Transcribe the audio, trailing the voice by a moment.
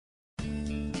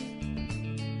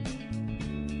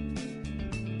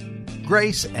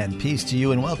Grace and peace to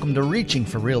you, and welcome to Reaching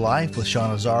for Real Life with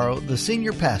Sean Azzaro, the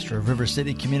senior pastor of River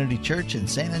City Community Church in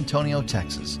San Antonio,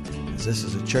 Texas. This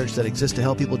is a church that exists to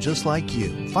help people just like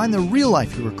you find the real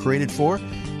life you were created for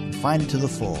and find it to the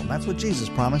full. And that's what Jesus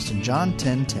promised in John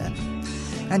 10:10.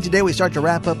 And today we start to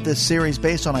wrap up this series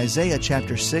based on Isaiah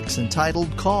chapter 6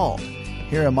 entitled Called.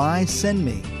 Here am I, send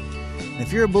me. And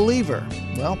if you're a believer,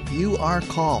 well, you are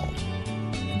called.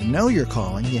 To know your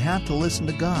calling, you have to listen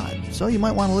to God. So you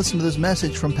might want to listen to this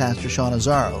message from Pastor Sean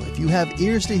Azzaro. If you have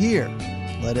ears to hear,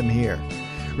 let him hear.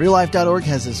 RealLife.org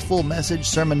has his full message,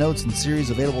 sermon notes, and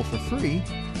series available for free.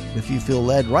 If you feel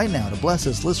led right now to bless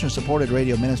this listener-supported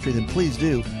radio ministry, then please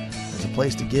do. There's a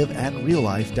place to give at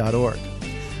RealLife.org.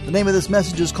 The name of this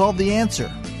message is called The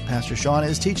Answer. Pastor Sean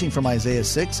is teaching from Isaiah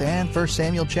 6 and 1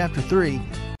 Samuel chapter 3.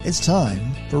 It's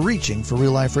time for Reaching for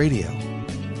Real Life Radio.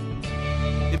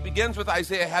 It begins with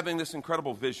Isaiah having this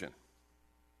incredible vision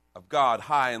of God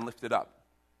high and lifted up.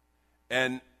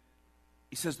 And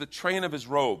he says the train of his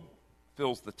robe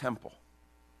fills the temple.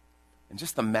 And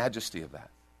just the majesty of that.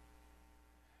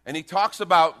 And he talks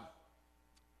about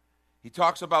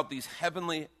these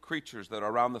heavenly creatures that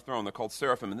are around the throne. They're called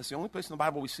seraphim. And this is the only place in the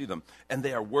Bible we see them. And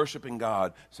they are worshiping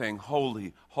God, saying,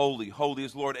 holy, holy, holy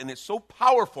is the Lord. And it's so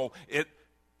powerful,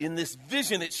 in this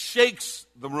vision, it shakes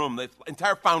the room. The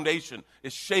entire foundation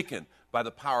is shaken by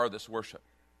the power of this worship.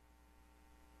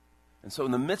 And so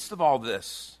in the midst of all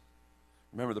this,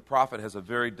 remember the prophet has a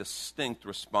very distinct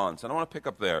response. And I want to pick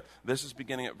up there. This is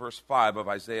beginning at verse 5 of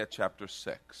Isaiah chapter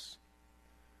 6.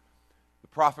 The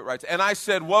prophet writes, "And I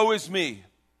said, woe is me,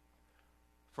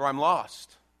 for I'm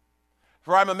lost.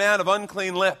 For I'm a man of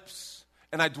unclean lips,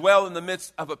 and I dwell in the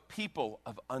midst of a people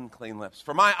of unclean lips.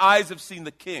 For my eyes have seen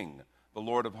the King, the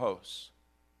Lord of hosts."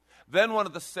 Then one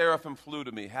of the seraphim flew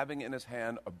to me, having in his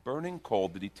hand a burning coal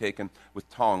that he'd taken with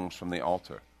tongs from the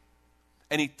altar.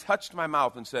 And he touched my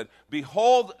mouth and said,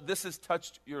 "Behold, this has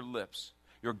touched your lips.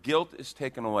 Your guilt is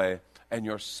taken away, and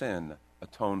your sin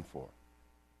atoned for."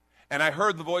 And I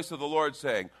heard the voice of the Lord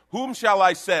saying, "Whom shall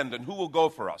I send, and who will go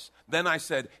for us?" Then I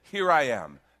said, "Here I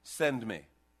am, send me."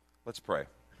 Let's pray.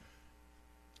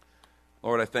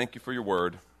 Lord, I thank you for your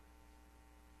word.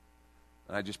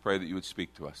 And I just pray that you would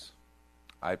speak to us.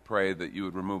 I pray that you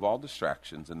would remove all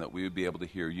distractions and that we would be able to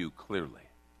hear you clearly.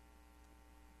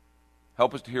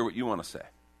 Help us to hear what you want to say.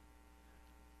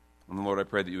 And Lord, I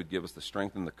pray that you would give us the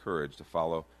strength and the courage to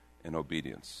follow in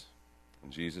obedience.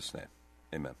 In Jesus' name,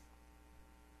 amen.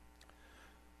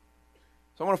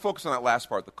 So I want to focus on that last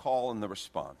part, the call and the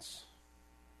response.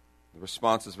 The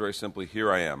response is very simply,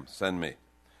 here I am, send me.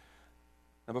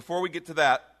 Now before we get to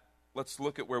that, let's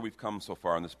look at where we've come so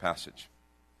far in this passage.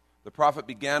 The prophet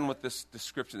began with this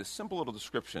description, this simple little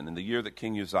description in the year that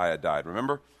King Uzziah died,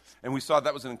 remember? And we saw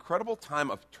that was an incredible time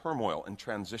of turmoil and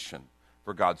transition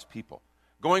for God's people.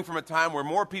 Going from a time where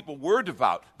more people were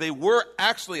devout, they were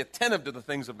actually attentive to the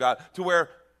things of God, to where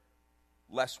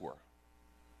less were.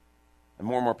 And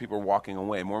more people were walking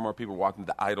away. More and more people were walking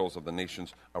to the idols of the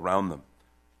nations around them.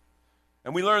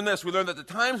 And we learned this. We learned that the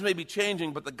times may be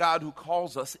changing, but the God who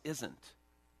calls us isn't.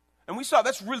 And we saw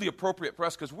that's really appropriate for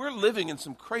us because we're living in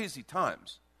some crazy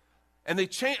times. And they're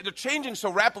changing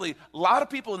so rapidly. A lot of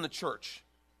people in the church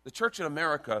in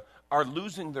America, are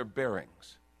losing their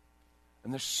bearings.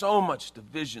 And there's so much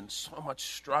division, so much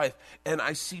strife. And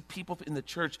I see people in the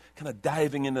church kind of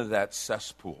diving into that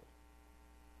cesspool.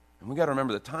 And we got to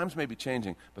remember the times may be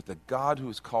changing, but the God who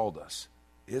has called us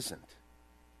isn't.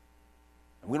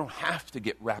 And we don't have to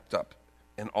get wrapped up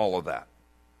in all of that.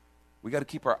 We got to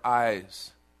keep our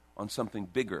eyes on something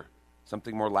bigger,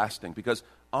 something more lasting, because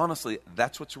honestly,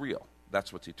 that's what's real.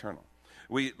 That's what's eternal.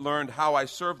 We learned how I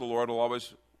serve the Lord will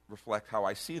always reflect how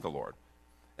I see the Lord.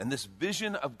 And this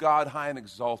vision of God high and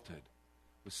exalted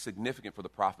was significant for the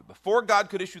prophet. Before God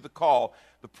could issue the call,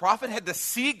 the prophet had to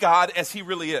see God as he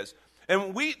really is.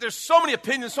 And there's so many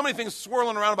opinions, so many things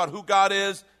swirling around about who God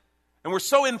is, and we're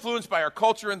so influenced by our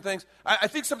culture and things. I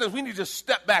think sometimes we need to just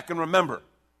step back and remember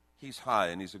he's high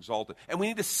and he's exalted. And we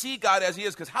need to see God as he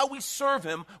is, because how we serve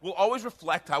him will always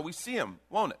reflect how we see him,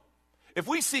 won't it? If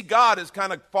we see God as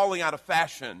kind of falling out of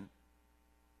fashion,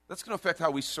 that's going to affect how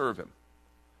we serve him.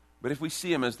 But if we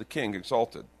see him as the king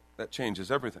exalted, that changes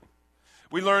everything.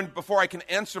 We learned before I can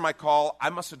answer my call,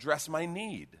 I must address my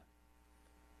need.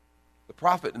 The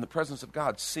prophet in the presence of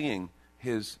God, seeing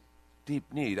his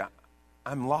deep need.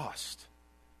 I'm lost.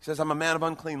 He says, I'm a man of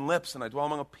unclean lips, and I dwell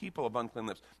among a people of unclean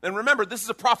lips. And remember, this is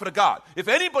a prophet of God. If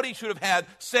anybody should have had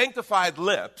sanctified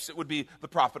lips, it would be the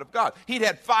prophet of God. He'd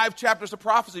had 5 chapters of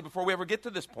prophecy before we ever get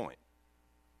to this point.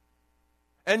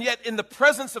 And yet, in the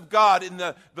presence of God, in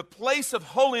the place of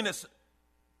holiness,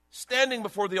 standing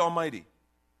before the Almighty,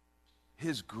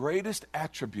 his greatest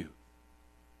attribute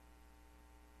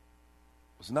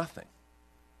was nothing.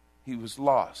 He was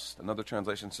lost. Another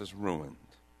translation says ruined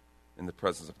in the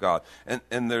presence of God.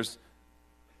 And there's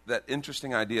that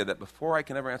interesting idea that before I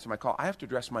can ever answer my call, I have to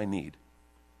address my need.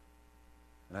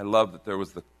 And I love that there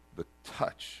was the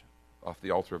touch off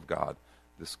the altar of God.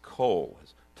 This coal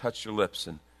has touched your lips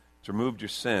and it's removed your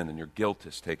sin and your guilt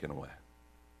is taken away.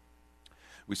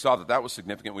 We saw that was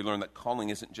significant. We learned that calling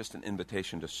isn't just an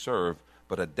invitation to serve,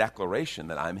 but a declaration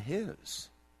that I'm his.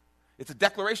 It's a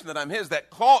declaration that I'm his. That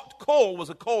coal was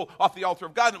a coal off the altar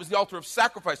of God, and it was the altar of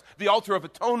sacrifice, the altar of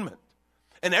atonement.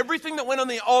 And everything that went on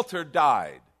the altar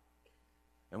died.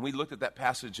 And we looked at that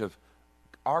passage of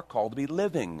our call to be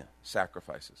living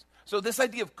sacrifices. So this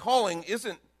idea of calling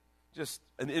isn't just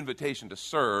an invitation to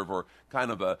serve or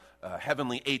kind of a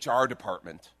heavenly HR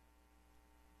department.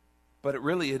 But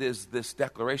it is this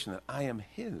declaration that I am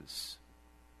his.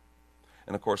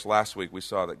 And of course, last week we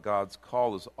saw that God's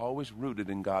call is always rooted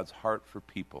in God's heart for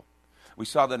people. We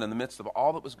saw that in the midst of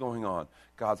all that was going on,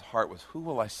 God's heart was, who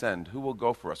will I send? Who will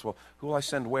go for us? Well, who will I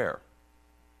send where?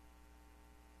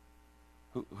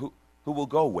 Who will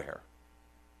go where?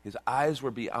 His eyes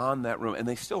were beyond that room, and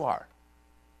they still are.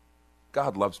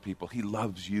 God loves people. He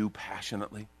loves you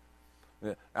passionately.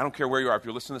 I don't care where you are. If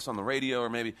you're listening to this on the radio or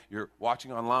maybe you're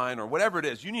watching online or whatever it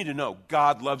is, you need to know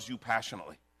God loves you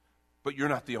passionately. But you're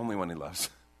not the only one he loves.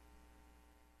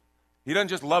 He doesn't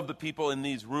just love the people in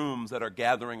these rooms that are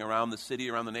gathering around the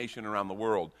city, around the nation, around the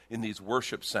world, in these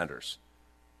worship centers.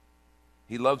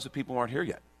 He loves the people who aren't here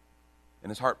yet.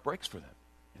 And his heart breaks for them.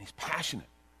 And he's passionate.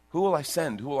 Who will I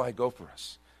send? Who will I go for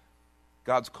us?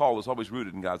 God's call is always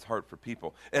rooted in God's heart for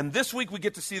people. And this week we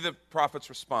get to see the prophet's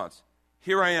response.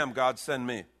 Here I am, God, send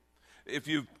me. If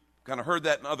you've kind of heard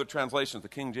that in other translations, the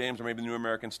King James or maybe the New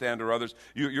American Standard or others,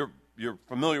 you're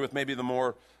familiar with maybe the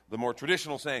more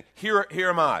traditional saying, here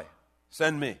am I,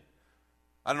 send me.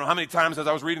 I don't know how many times as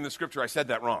I was reading the scripture I said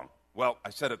that wrong. Well, I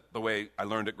said it the way I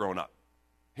learned it growing up.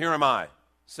 Here am I,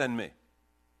 send me.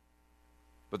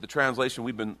 But the translation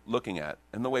we've been looking at,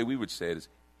 and the way we would say it is,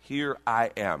 here I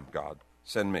am, God,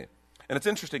 send me. And it's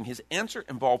interesting, his answer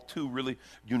involved two really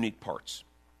unique parts.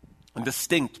 And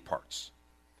distinct parts.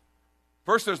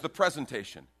 First, there's the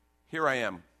presentation. Here I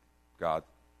am, God.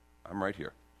 I'm right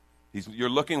here. You're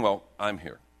looking, well, I'm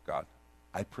here, God.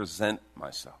 I present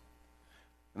myself.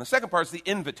 And the second part is the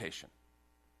invitation.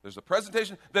 There's the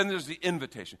presentation, then there's the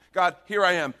invitation. God, here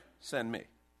I am, send me.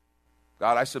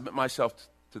 God, I submit myself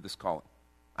to this calling.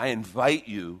 I invite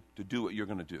you to do what you're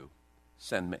going to do.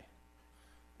 Send me.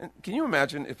 And can you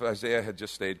imagine if Isaiah had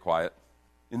just stayed quiet?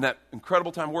 In that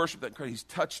incredible time of worship, he's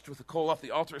touched with the coal off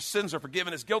the altar, his sins are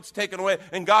forgiven, his guilt's taken away,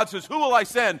 and God says, who will I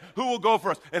send? Who will go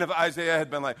for us? And if Isaiah had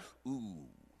been like, ooh,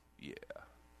 yeah,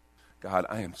 God,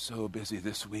 I am so busy,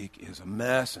 this week is a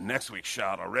mess, and next week's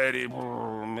shot already,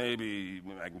 maybe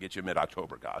I can get you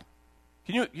mid-October, God.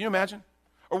 Can you imagine?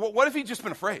 Or what if he'd just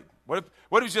been afraid? What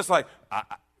if he's just like,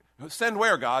 send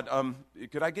where, God?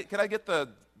 Could I get the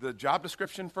job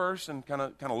description first and kind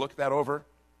of look that over?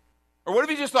 Or what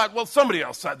if he just thought, well, somebody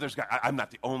else, I'm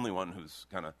not the only one who's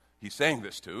he's saying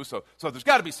this to, so there's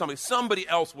got to be somebody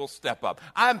else will step up.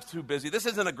 I'm too busy. This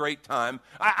isn't a great time.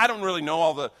 I don't really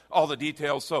know all the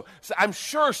details, so I'm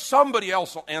sure somebody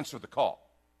else will answer the call.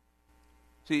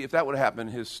 See, if that would have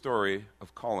happened, his story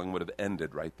of calling would have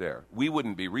ended right there. We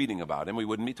wouldn't be reading about him. We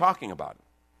wouldn't be talking about him.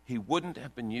 He wouldn't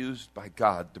have been used by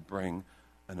God to bring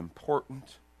an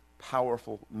important,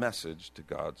 powerful message to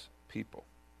God's people.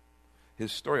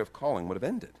 His story of calling would have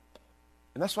ended.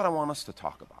 And that's what I want us to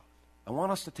talk about. I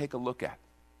want us to take a look at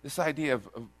this idea of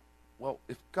well,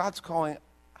 if God's calling,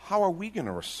 how are we going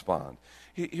to respond?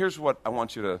 Here's what I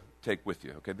want you to take with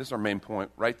you. Okay, this is our main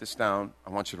point. Write this down. I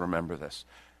want you to remember this.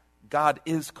 God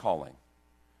is calling.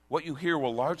 What you hear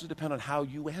will largely depend on how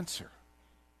you answer.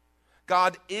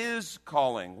 God is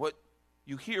calling. What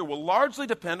you hear will largely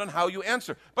depend on how you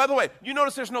answer. By the way, you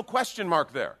notice there's no question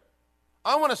mark there.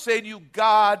 I want to say to you,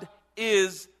 God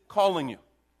is calling you.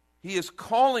 He is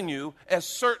calling you as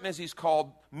certain as he's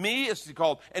called me, as he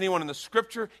called anyone in the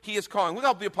scripture. He is calling. Look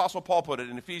how the Apostle Paul put it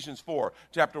in Ephesians 4,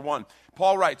 chapter 1.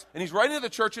 Paul writes, and he's writing to the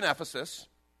church in Ephesus,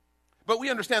 but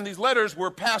we understand these letters were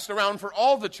passed around for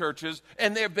all the churches,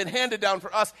 and they have been handed down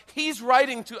for us. He's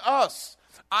writing to us.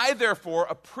 I, therefore,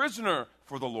 a prisoner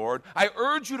for the Lord, I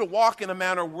urge you to walk in a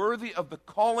manner worthy of the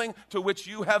calling to which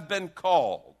you have been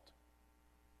called.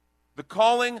 The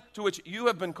calling to which you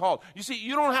have been called. You see,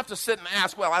 you don't have to sit and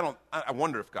ask, well, I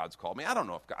wonder if God's called me. I don't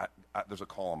know if there's a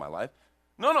call in my life.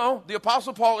 No, the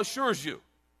Apostle Paul assures you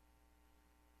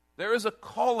there is a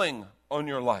calling on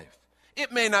your life.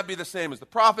 It may not be the same as the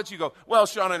prophets. You go, well,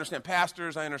 Sean, I understand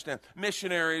pastors, I understand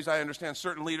missionaries, I understand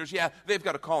certain leaders. Yeah, they've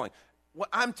got a calling. What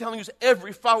I'm telling you is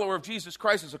every follower of Jesus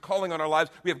Christ is a calling on our lives.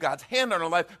 We have God's hand on our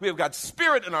life. We have God's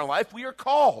Spirit in our life. We are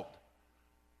called.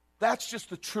 That's just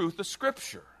the truth of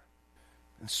Scripture.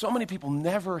 And so many people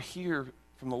never hear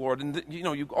from the Lord. And,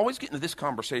 you always get into this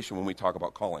conversation when we talk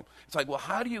about calling. It's like, well,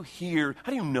 how do you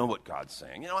know what God's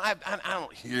saying? I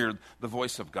don't hear the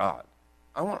voice of God.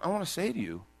 I want to say to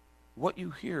you, what you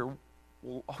hear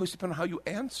will always depend on how you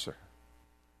answer.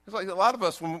 It's like a lot of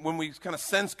us, when we kind of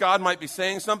sense God might be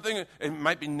saying something, it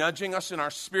might be nudging us in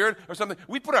our spirit or something,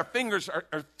 we put our fingers,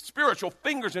 our spiritual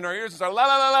fingers in our ears and say, la,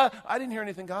 la, la, la. I didn't hear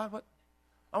anything, God. What?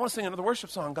 I want to sing another worship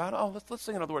song, God. Oh, let's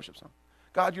sing another worship song.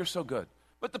 God, you're so good.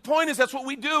 But the point is that's what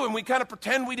we do, and we kind of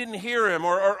pretend we didn't hear him,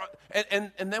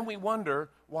 and then we wonder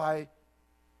why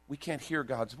we can't hear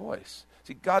God's voice.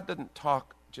 See, God doesn't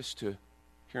talk just to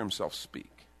hear himself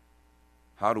speak.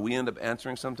 How do we end up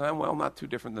answering sometime? Well, not too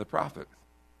different than the prophet.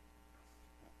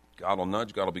 God will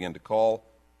nudge, God will begin to call.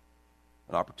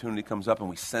 An opportunity comes up, and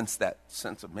we sense that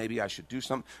sense of maybe I should do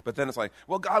something. But then it's like,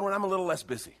 well, God, when I'm a little less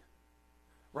busy.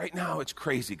 Right now, it's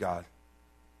crazy, God.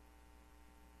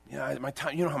 Yeah, my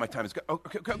time. You know how my time is.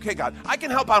 Okay, God, I can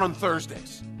help out on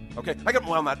Thursdays. Okay,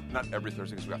 not every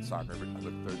Thursday because we got soccer every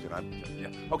other Thursday.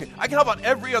 Okay, I can help out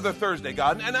every other Thursday,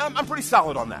 God, and I'm pretty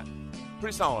solid on that.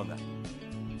 Pretty solid on that.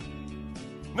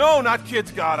 No, not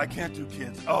kids, God. I can't do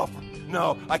kids. Oh,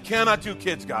 no, I cannot do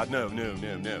kids, God. No.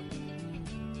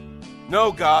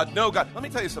 No, God. Let me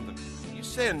tell you something. You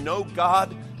saying no,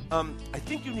 God, I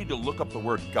think you need to look up the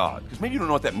word God, because maybe you don't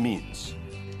know what that means.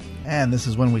 And this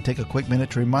is when we take a quick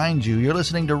minute to remind you you're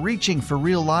listening to Reaching for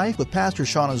Real Life with Pastor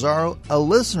Sean Azzaro, a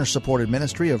listener-supported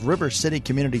ministry of River City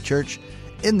Community Church,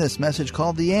 in this message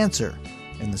called The Answer,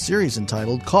 in the series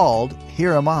entitled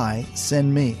Here Am I,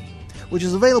 Send Me, which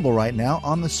is available right now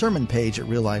on the sermon page at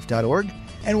reallife.org.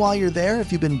 And while you're there,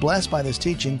 if you've been blessed by this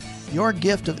teaching, your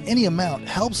gift of any amount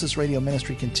helps this radio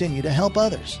ministry continue to help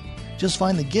others. Just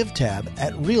find the Give tab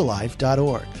at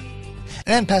reallife.org.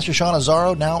 And Pastor Sean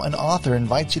Azzaro, now an author,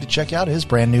 invites you to check out his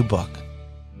brand new book.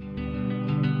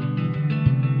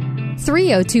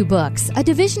 302 Books, a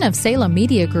division of Salem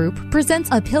Media Group, presents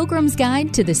A Pilgrim's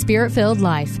Guide to the Spirit-Filled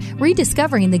Life,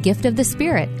 Rediscovering the Gift of the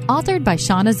Spirit, authored by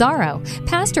Sean Azzaro,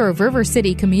 pastor of River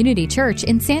City Community Church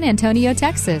in San Antonio,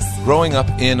 Texas. Growing up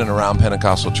in and around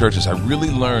Pentecostal churches, I really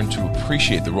learned to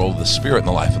appreciate the role of the Spirit in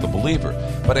the life of the believer.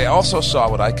 But I also saw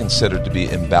what I considered to be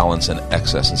imbalance and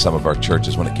excess in some of our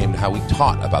churches when it came to how we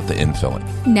taught about the infilling.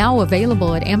 Now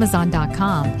available at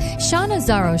Amazon.com, Sean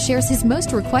Azzaro shares his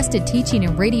most requested teaching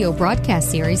and radio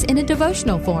broadcast series in a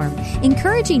devotional form,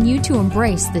 encouraging you to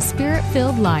embrace the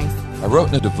Spirit-filled life. I wrote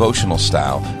in a devotional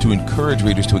style to encourage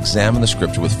readers to examine the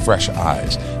Scripture with fresh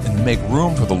eyes and make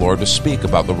room for the Lord to speak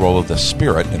about the role of the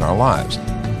Spirit in our lives.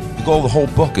 The goal of the whole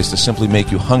book is to simply make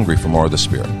you hungry for more of the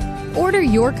Spirit. Order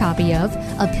your copy of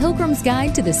A Pilgrim's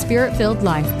Guide to the Spirit-Filled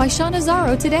Life by Sean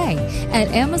Azzaro today at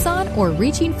Amazon or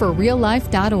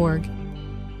reachingforreallife.org.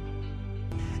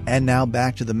 And now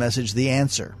back to the message, The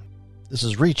Answer. This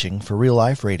is Reaching for Real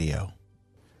Life Radio.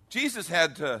 Jesus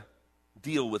had to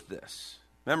deal with this.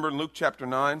 Remember in Luke chapter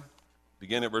 9,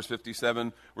 begin at verse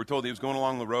 57, we're told he was going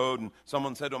along the road, and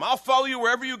someone said to him, I'll follow you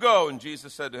wherever you go. And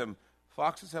Jesus said to him,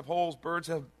 foxes have holes, birds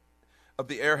of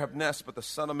the air have nests, but the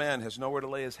Son of Man has nowhere to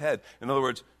lay his head. In other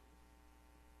words,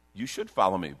 you should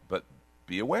follow me, but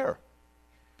be aware.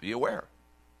 Be aware.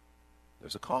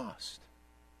 There's a cost.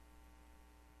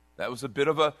 That was a bit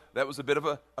of a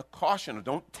caution.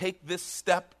 Don't take this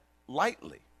step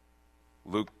lightly.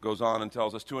 Luke goes on and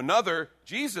tells us, to another,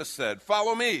 Jesus said,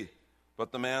 follow me.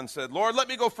 But the man said, Lord, let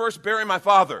me go first bury my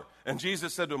father. And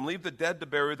Jesus said to him, leave the dead to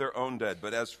bury their own dead.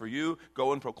 But as for you,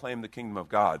 go and proclaim the kingdom of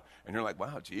God. And you're like,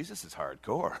 wow, Jesus is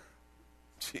hardcore.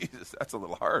 Jesus, that's a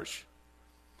little harsh.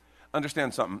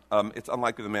 Understand something. It's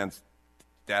unlikely the man's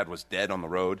dad was dead on the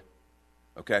road.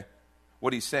 Okay?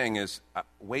 What he's saying is,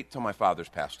 wait till my father's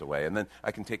passed away, and then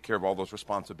I can take care of all those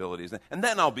responsibilities, and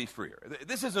then I'll be freer.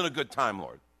 This isn't a good time,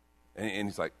 Lord. And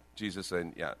he's like, Jesus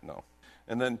saying, yeah, no.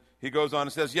 And then he goes on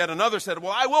and says, yet another said,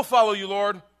 well, I will follow you,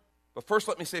 Lord. But first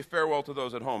let me say farewell to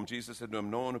those at home. Jesus said to him,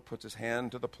 no one who puts his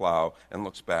hand to the plow and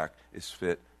looks back is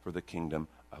fit for the kingdom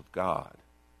of God.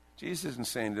 Jesus isn't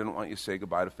saying he didn't want you to say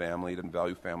goodbye to family, he didn't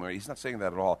value family. He's not saying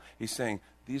that at all. He's saying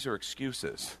these are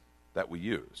excuses that we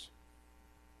use.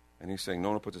 And he's saying no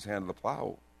one who puts his hand to the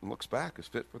plow and looks back is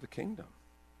fit for the kingdom.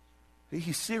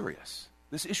 He's serious.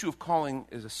 This issue of calling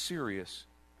is a serious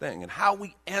thing. And how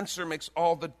we answer makes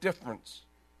all the difference.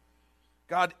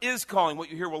 God is calling. What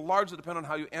you hear will largely depend on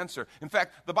how you answer. In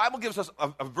fact, the Bible gives us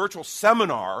a virtual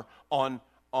seminar on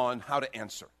on how to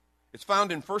answer. It's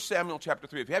found in 1 Samuel chapter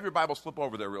 3. If you have your Bibles, flip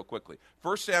over there real quickly.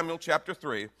 1 Samuel chapter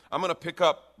 3. I'm going to pick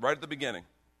up right at the beginning.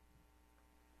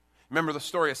 Remember the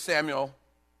story of Samuel?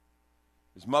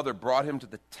 His mother brought him to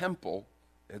the temple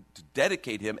to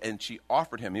dedicate him, and she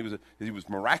offered him. He was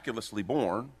miraculously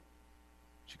born.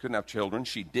 She couldn't have children.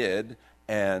 She did,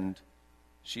 and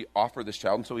she offered this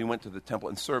child, and so he went to the temple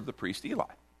and served the priest Eli.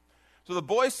 So the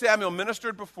boy Samuel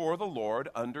ministered before the Lord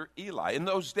under Eli. In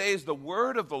those days, the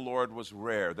word of the Lord was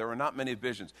rare. There were not many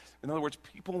visions. In other words,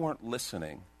 people weren't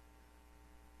listening,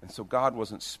 and so God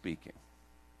wasn't speaking.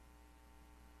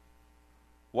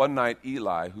 One night,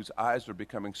 Eli, whose eyes were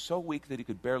becoming so weak that he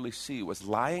could barely see, was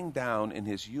lying down in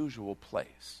his usual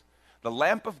place. The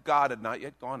lamp of God had not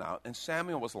yet gone out, and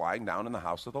Samuel was lying down in the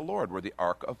house of the Lord, where the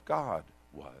ark of God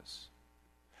was.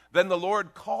 Then the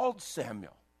Lord called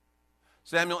Samuel.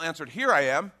 Samuel answered, "Here I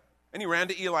am." And he ran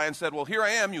to Eli and said, "Well, here I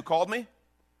am. You called me?"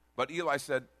 But Eli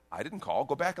said, "I didn't call.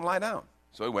 Go back and lie down."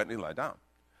 So he went and he lay down.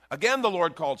 Again the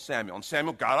Lord called Samuel, and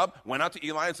Samuel got up, went out to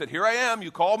Eli and said, "Here I am. You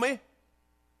called me?"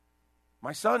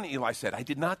 "My son," Eli said, "I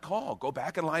did not call. Go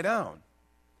back and lie down."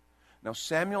 Now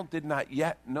Samuel did not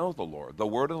yet know the Lord. The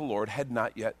word of the Lord had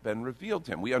not yet been revealed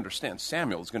to him. We understand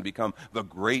Samuel is going to become the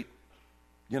great,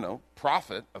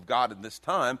 prophet of God in this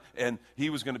time, and he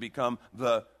was going to become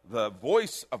the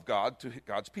voice of God to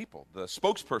God's people, the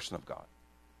spokesperson of God.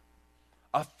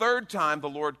 A third time the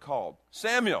Lord called,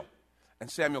 "Samuel." And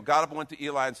Samuel got up and went to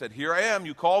Eli and said, "Here I am.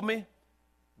 You called me?"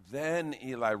 Then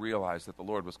Eli realized that the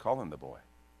Lord was calling the boy.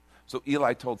 So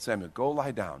Eli told Samuel, "Go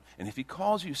lie down, and if he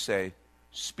calls you, say,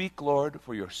 'Speak, Lord,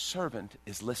 for your servant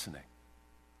is listening.'"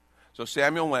 So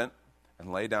Samuel went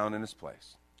and lay down in his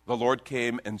place. The Lord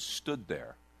came and stood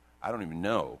there. I don't even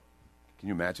know. Can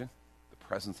you imagine? The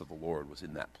presence of the Lord was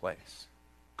in that place,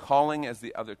 calling as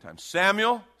the other time,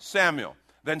 "Samuel, Samuel."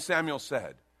 Then Samuel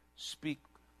said, "Speak,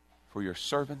 for your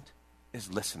servant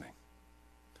is listening."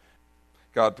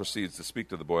 God proceeds to speak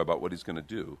to the boy about what he's going to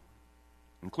do,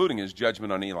 including his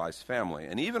judgment on Eli's family,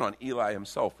 and even on Eli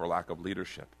himself for lack of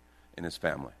leadership in his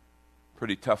family.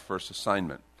 Pretty tough first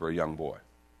assignment for a young boy.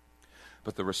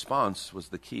 But the response was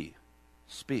the key.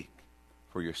 "Speak,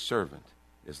 for your servant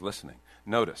is listening."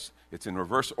 Notice, it's in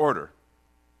reverse order.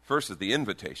 First is the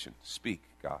invitation, "Speak,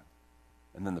 God."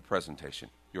 And then the presentation,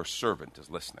 "Your servant is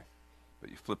listening." But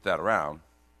you flip that around,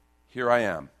 "Here I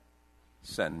am,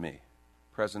 send me."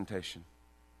 Presentation,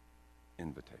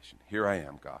 invitation. "Here I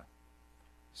am, God.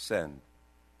 Send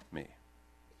me."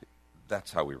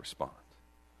 That's how we respond.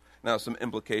 Now, some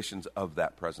implications of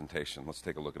that presentation. Let's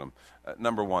take a look at them.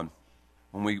 Number one,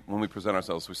 when we present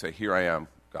ourselves, we say, "Here I am,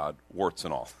 God," warts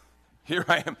and all. Here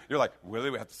I am. You're like, really?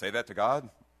 We have to say that to God?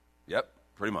 Yep,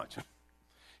 pretty much.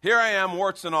 "Here I am,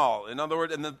 warts and all." In other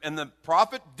words, and the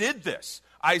prophet did this.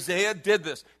 Isaiah did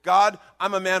this. "God,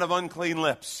 I'm a man of unclean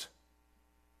lips.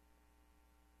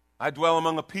 I dwell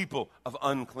among a people of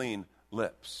unclean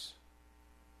lips."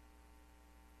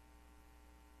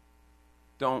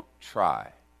 Don't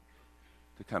try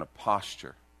to kind of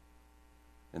posture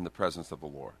in the presence of the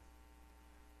Lord.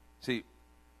 See,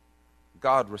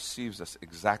 God receives us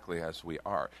exactly as we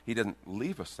are. He doesn't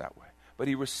leave us that way, but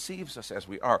he receives us as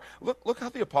we are. Look how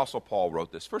the Apostle Paul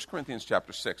wrote this. 1 Corinthians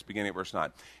chapter 6, beginning at verse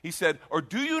 9. He said, "Or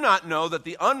do you not know that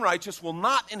the unrighteous will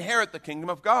not inherit the kingdom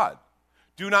of God?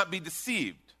 Do not be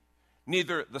deceived.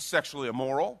 Neither the sexually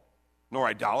immoral, nor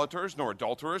idolaters, nor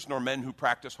adulterers, nor men who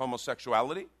practice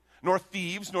homosexuality, nor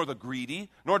thieves, nor the greedy,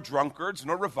 nor drunkards,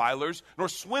 nor revilers, nor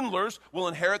swindlers will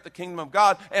inherit the kingdom of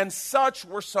God. And such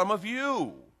were some of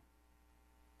you.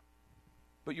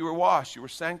 But you were washed, you were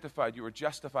sanctified, you were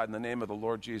justified in the name of the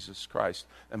Lord Jesus Christ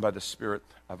and by the Spirit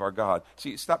of our God."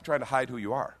 See, stop trying to hide who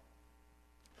you are.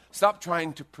 Stop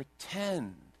trying to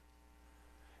pretend.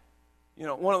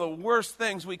 One of the worst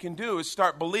things we can do is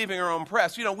start believing our own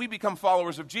press. We become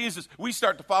followers of Jesus. We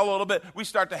start to follow a little bit. We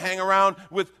start to hang around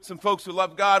with some folks who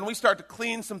love God, and we start to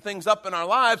clean some things up in our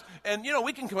lives, and,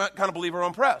 we can kind of believe our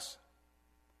own press.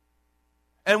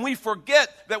 And we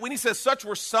forget that when he says, "Such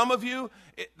were some of you,"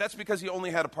 that's because he only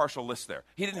had a partial list there.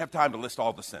 He didn't have time to list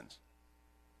all the sins.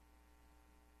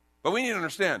 But we need to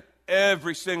understand,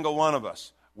 every single one of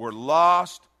us were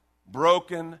lost,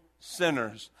 broken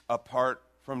sinners apart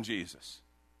from Jesus.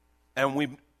 And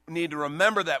we need to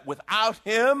remember that without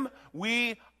him,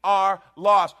 we are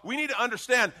lost. We need to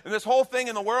understand, in this whole thing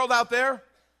in the world out there,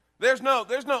 there's no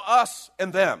us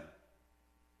and them.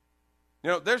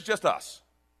 There's just us.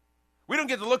 We don't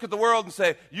get to look at the world and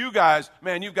say, "You guys,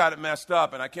 man, you've got it messed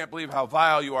up, and I can't believe how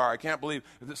vile you are. I can't believe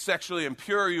that sexually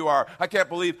impure you are. I can't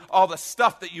believe all the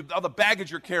stuff all the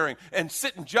baggage you're carrying," and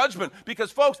sit in judgment.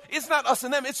 Because, folks, it's not us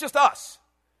and them, it's just us.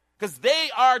 because they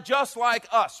are just like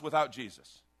us without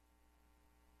Jesus.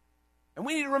 And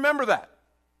we need to remember that.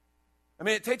 I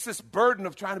mean, it takes this burden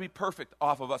of trying to be perfect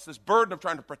off of us, this burden of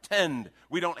trying to pretend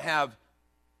we don't have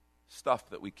stuff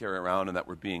that we carry around and that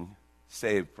we're being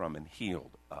saved from and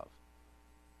healed of.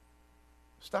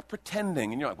 Stop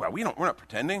pretending. And you're like, well, we're not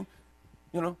pretending.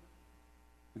 You know,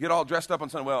 we get all dressed up on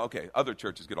Sunday. Well, okay, other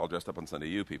churches get all dressed up on Sunday.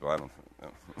 You people, I don't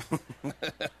know.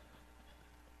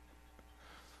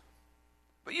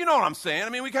 But you know what I'm saying. I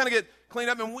mean, we kind of get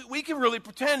cleaned up, and we can really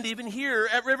pretend even here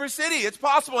at River City. It's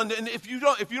possible. And if you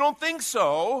don't think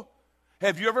so,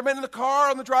 have you ever been in the car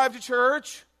on the drive to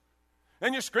church,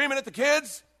 and you're screaming at the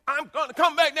kids, I'm going to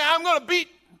come back now, I'm going to beat,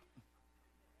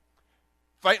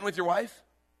 fighting with your wife?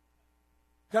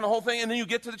 Kind of whole thing, and then you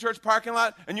get to the church parking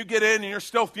lot, and you get in, and you're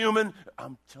still fuming.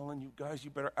 I'm telling you guys, you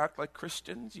better act like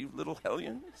Christians, you little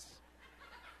hellions.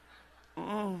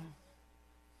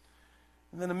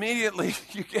 And then immediately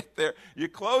you get there, you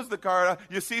close the car,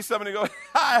 you see somebody go,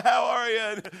 hi, how are you?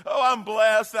 And, oh, I'm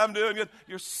blessed, I'm doing good.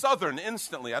 You're Southern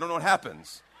instantly. I don't know what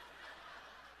happens.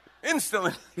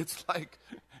 Instantly, it's like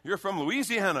you're from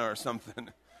Louisiana or something.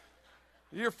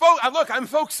 Look, I'm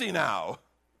folksy now.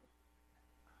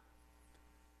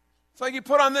 It's like you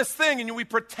put on this thing and we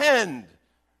pretend.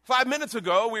 5 minutes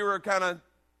ago, we were kind of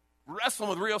wrestling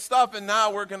with real stuff, and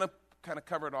now we're going to kind of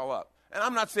cover it all up. And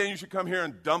I'm not saying you should come here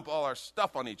and dump all our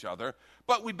stuff on each other,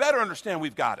 but we better understand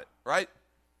we've got it, right?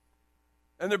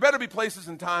 And there better be places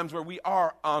and times where we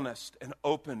are honest and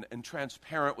open and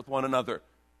transparent with one another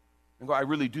and go, I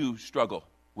really do struggle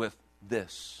with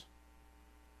this.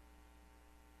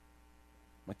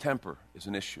 My temper is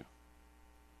an issue.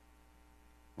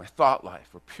 My thought life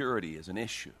or purity is an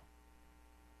issue.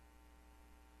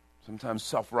 Sometimes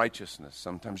self-righteousness,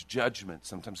 sometimes judgment,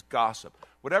 sometimes gossip,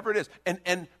 whatever it is.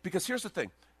 And because here's the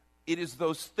thing, it is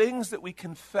those things that we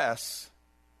confess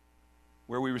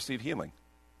where we receive healing.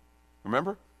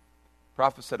 Remember? The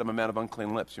prophet said, I'm a man of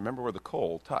unclean lips. You remember where the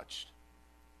coal touched?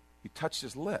 He touched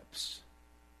his lips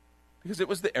because it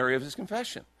was the area of his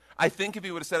confession. I think if he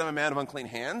would have said, I'm a man of unclean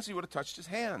hands, he would have touched his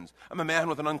hands. I'm a man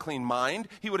with an unclean mind,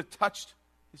 he would have touched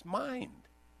his mind.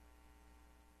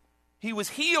 He was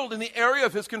healed in the area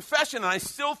of his confession, and I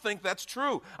still think that's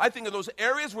true. I think of those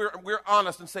areas where we're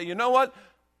honest and say, you know what?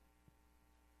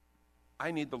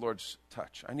 I need the Lord's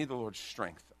touch. I need the Lord's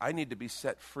strength. I need to be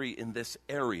set free in this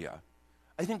area.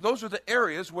 I think those are the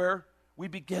areas where we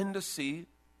begin to see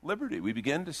liberty. We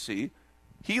begin to see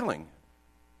healing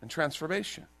and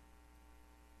transformation.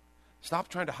 Stop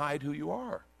trying to hide who you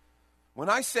are.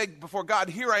 When I say before God,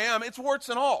 here I am, it's warts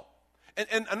and all.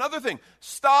 And another thing,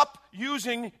 stop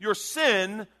using your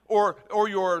sin or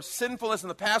your sinfulness in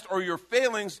the past or your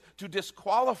failings to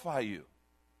disqualify you.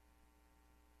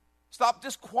 Stop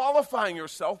disqualifying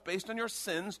yourself based on your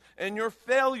sins and your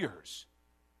failures,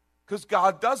 because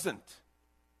God doesn't.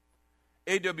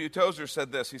 A.W. Tozer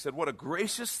said this. He said, what a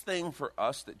gracious thing for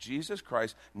us that Jesus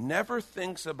Christ never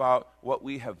thinks about what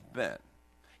we have been.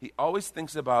 He always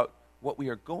thinks about what we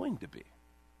are going to be.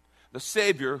 The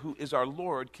Savior, who is our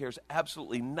Lord, cares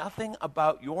absolutely nothing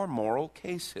about your moral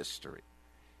case history.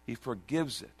 He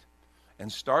forgives it and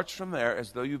starts from there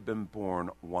as though you've been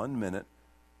born 1 minute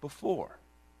before.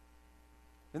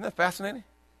 Isn't that fascinating?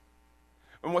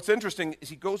 And what's interesting is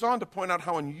he goes on to point out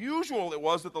how unusual it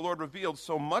was that the Lord revealed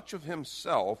so much of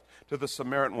himself to the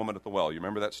Samaritan woman at the well. You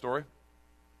remember that story?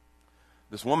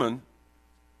 This woman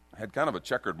had kind of a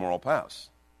checkered moral past.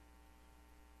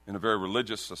 In a very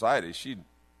religious society, she'd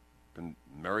been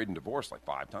married and divorced like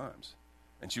 5 times.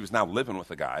 And she was now living with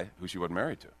a guy who she wasn't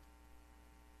married to,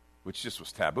 which just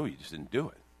was taboo. You just didn't do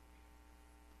it.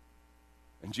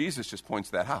 And Jesus just points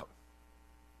that out.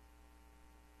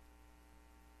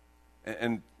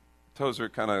 And Tozer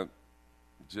kind of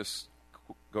just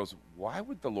goes, why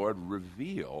would the Lord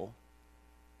reveal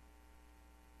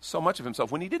so much of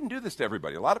himself when he didn't do this to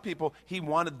everybody? A lot of people, he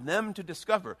wanted them to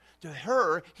discover. To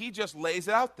her, he just lays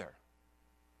it out there.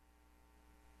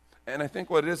 And I think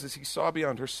what it is he saw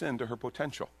beyond her sin to her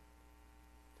potential.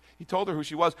 He told her who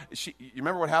she was. You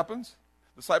remember what happens?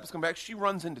 The disciples come back. She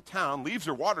runs into town, leaves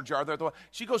her water jar there.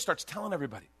 She goes, starts telling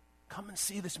everybody, come and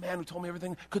see this man who told me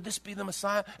everything. Could this be the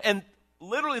Messiah? And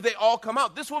literally they all come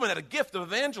out. This woman had a gift of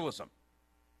evangelism.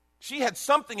 She had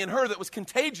something in her that was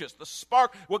contagious. The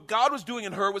spark, what God was doing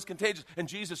in her was contagious. And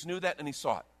Jesus knew that and he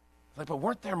saw it. Like, but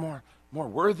weren't there more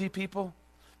worthy people?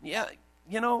 Yeah,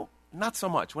 not so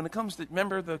much. When it comes to,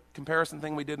 remember the comparison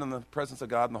thing we did in the presence of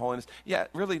God and the holiness? Yeah,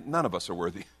 really, none of us are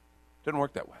worthy. Didn't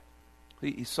work that way.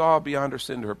 He saw beyond her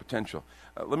sin to her potential.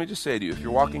 Let me just say to you, if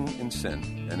you're walking in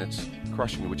sin and it's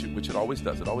crushing you, which it always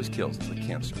does, it always kills, it's like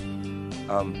cancer.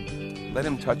 let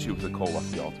him touch you with the coal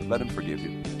off the altar. Let him forgive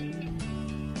you.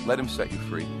 Let him set you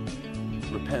free.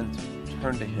 Repent.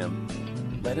 Turn to him.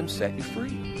 Let him set you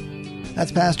free.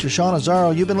 That's Pastor Sean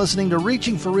Azzaro. You've been listening to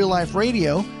Reaching for Real Life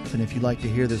Radio. And if you'd like to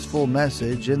hear this full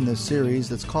message in this series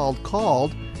that's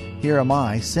called Here Am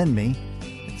I, Send Me,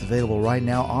 it's available right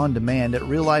now on demand at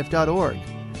reallife.org.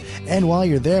 And while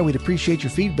you're there, we'd appreciate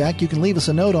your feedback. You can leave us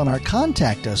a note on our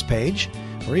Contact Us page.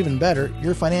 Or even better,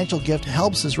 your financial gift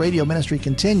helps this radio ministry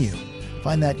continue.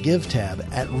 Find that Give tab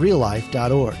at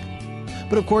reallife.org.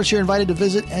 But of course, you're invited to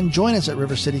visit and join us at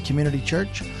River City Community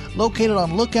Church, located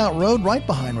on Lookout Road right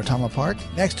behind Rotama Park,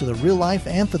 next to the Real Life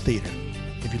Amphitheater.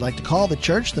 If you'd like to call the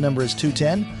church, the number is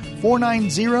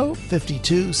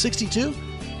 210-490-5262.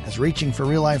 As Reaching for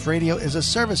Real Life Radio is a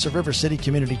service of River City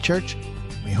Community Church.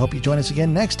 We hope you join us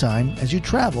again next time as you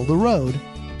travel the road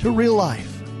to real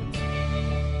life.